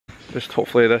Just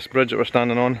hopefully this bridge that we're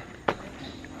standing on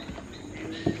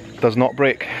does not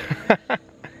break.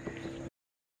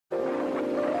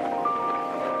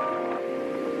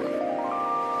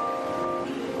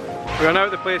 We are now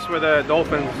at the place where the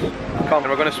dolphins come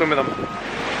and we're going to swim with them.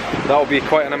 That will be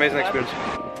quite an amazing experience. Is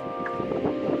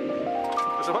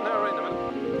it on there right in a minute?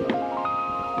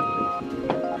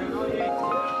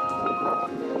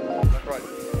 Right.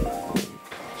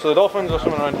 So the dolphins are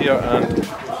swimming around here, and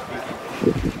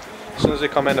as soon as they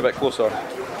come in a bit closer,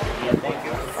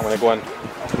 I'm going to go in.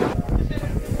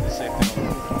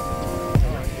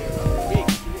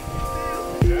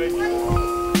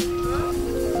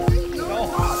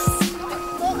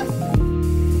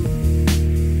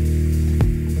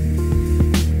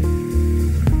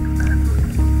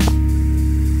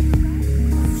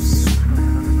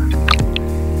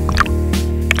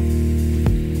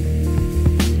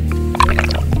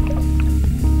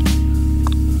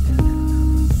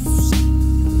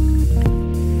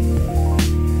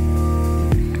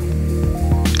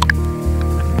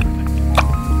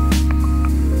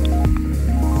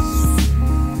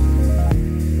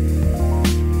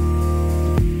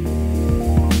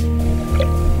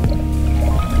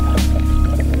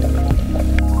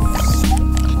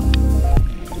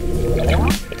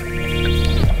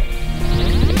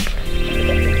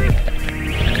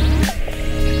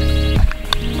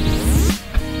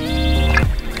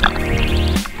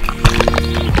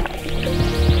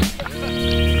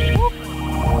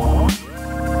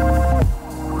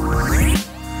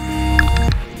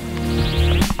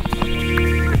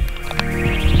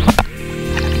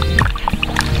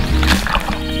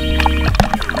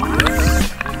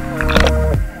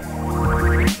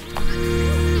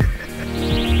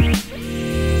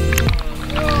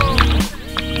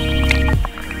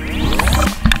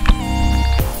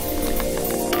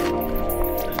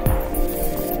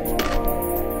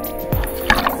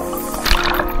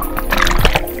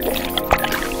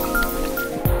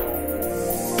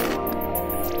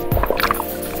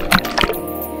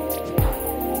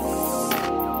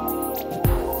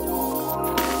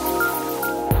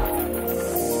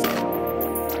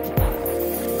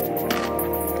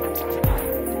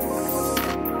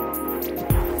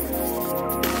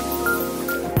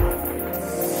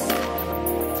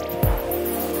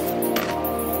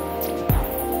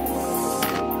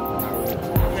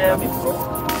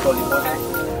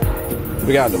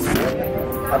 Obrigado.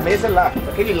 A mesa lá,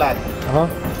 aquele lado.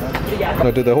 I'm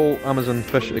gonna do the whole Amazon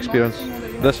fish experience.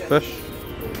 This fish,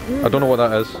 I don't know what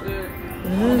that is.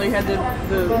 They had the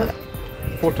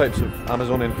 4 types of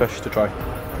Amazonian fish to try.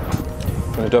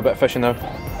 I'm gonna do a bit of fishing now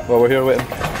while we're here waiting.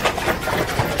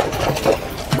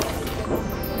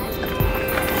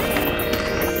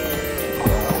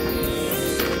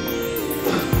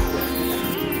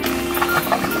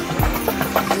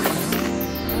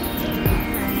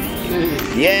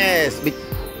 Yes!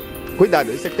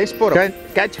 Cuidado, isso aqui tem esporão.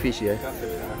 Catfish, é.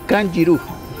 Candiru.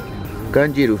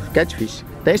 Candiru, catfish.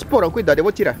 Tem esporão, cuidado, eu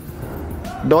vou tirar.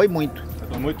 Dói muito.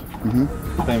 Dói muito?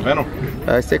 Tem veneno?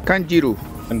 Esse é candiru.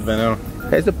 Tem veneno.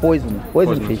 Esse é poison.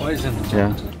 Poison fish. Poison.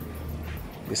 Yeah.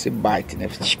 Esse bite, né?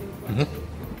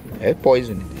 É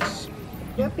poison.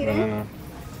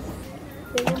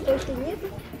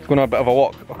 Going on a bit of a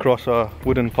walk across a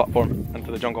wooden platform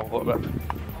into the jungle a little bit.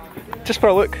 Just for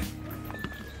a look.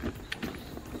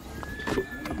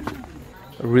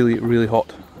 Really, really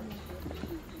hot.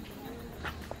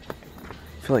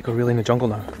 I feel like we're really in the jungle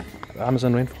now. The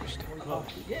Amazon rainforest.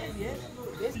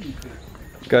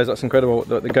 Guys, that's incredible.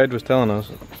 What the guide was telling us,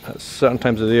 at certain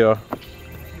times of the year,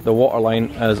 the water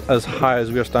line is as high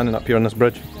as we are standing up here on this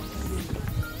bridge.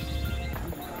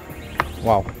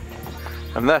 Wow.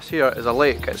 And this here is a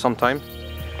lake at some time,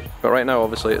 but right now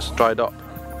obviously it's dried up.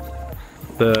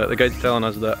 The guide's telling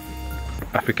us that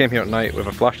if we came here at night with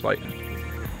a flashlight,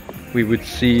 we would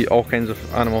see all kinds of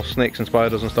animals, snakes and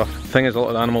spiders and stuff. The thing is, a lot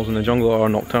of the animals in the jungle are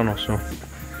nocturnal, so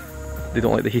they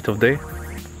don't like the heat of day.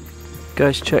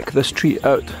 Guys, check this tree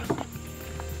out.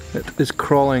 It is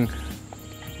crawling.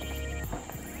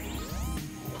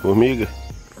 Formiga.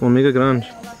 Formiga grande.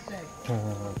 I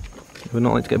would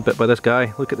not like to get bit by this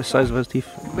guy. Look at the size of his teeth.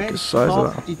 Look at the size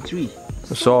of that.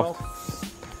 They're soft.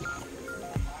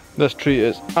 This tree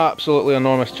is absolutely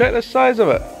enormous. Check the size of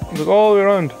it. It goes all the way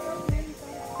around.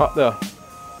 Up there.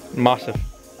 Massive.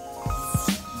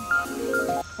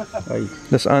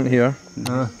 This ant here,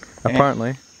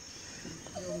 apparently,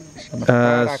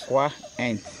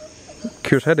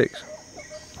 cures headaches.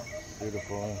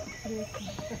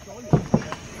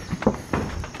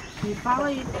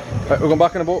 Right, we're going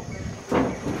back in the boat.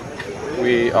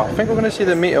 I think we're going to see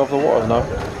the meat of the waters now.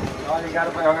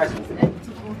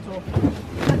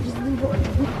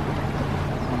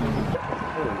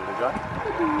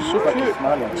 So cute.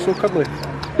 So cuddly.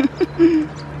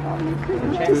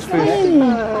 His face.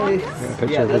 Yeah, a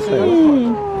picture of his face.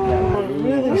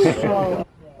 Really strong.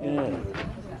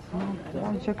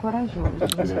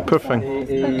 Poor thing.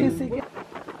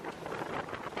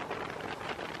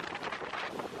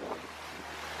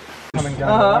 Coming down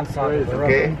the one side of the road.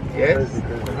 Okay, yes.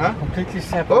 Completely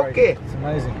separated. Okay. It's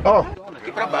amazing. Oh,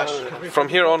 aqui pra baixo. From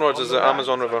here onwards is the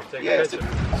Amazon River. Yes.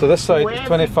 So this side is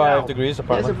 25 degrees It's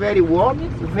apparently. very warm,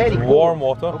 very cold. Warm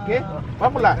water. Ok?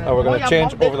 Vamos lá. And we're going to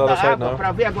change over the other side now.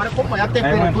 Para ver agora como é a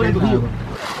temperatura do rio.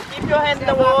 Keep your hand in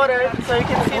the water so you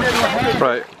can see the temperature.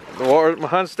 Right, the water, my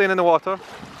hand's staying in the water.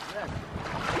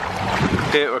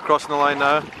 Okay, we're crossing the line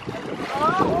now.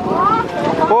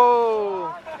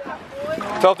 Whoa!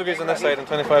 12 degrees on this side and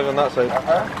 25 on that side.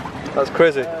 That's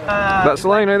crazy. That's the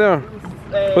line right there.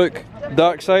 Look,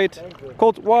 dark side,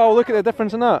 cold. Wow, look at the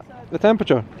difference in that. The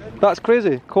temperature. That's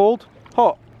crazy. Cold,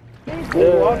 hot.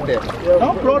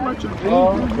 No problem to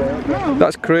drink.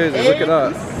 That's crazy, look at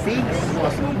that.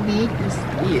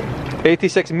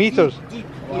 86 meters here.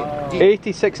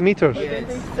 86 meters.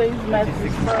 86 meters.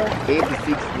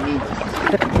 86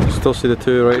 meters. Still see the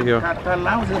two right here.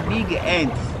 Allows the big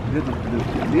ants.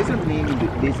 This is named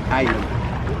this island.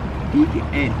 Big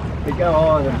ant. Big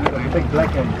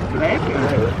black ant. Black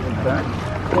ant.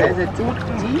 There's a two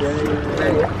teeth.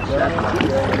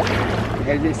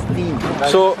 There's a steam.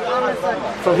 So,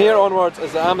 from here onwards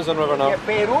is the Amazon River now.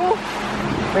 Peru,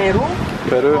 Peru,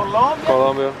 Colombia,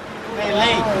 Colombia,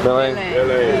 Belém. Belém.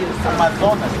 It's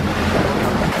Amazonas.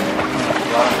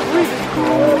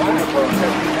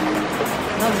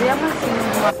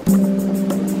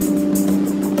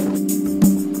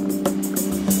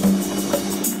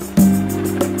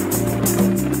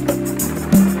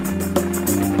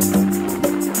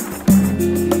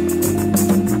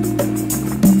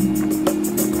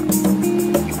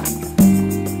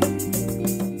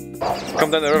 Come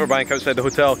down the riverbank outside the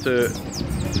hotel to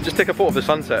just take a photo of the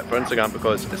sunset for Instagram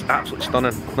because it's absolutely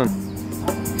stunning.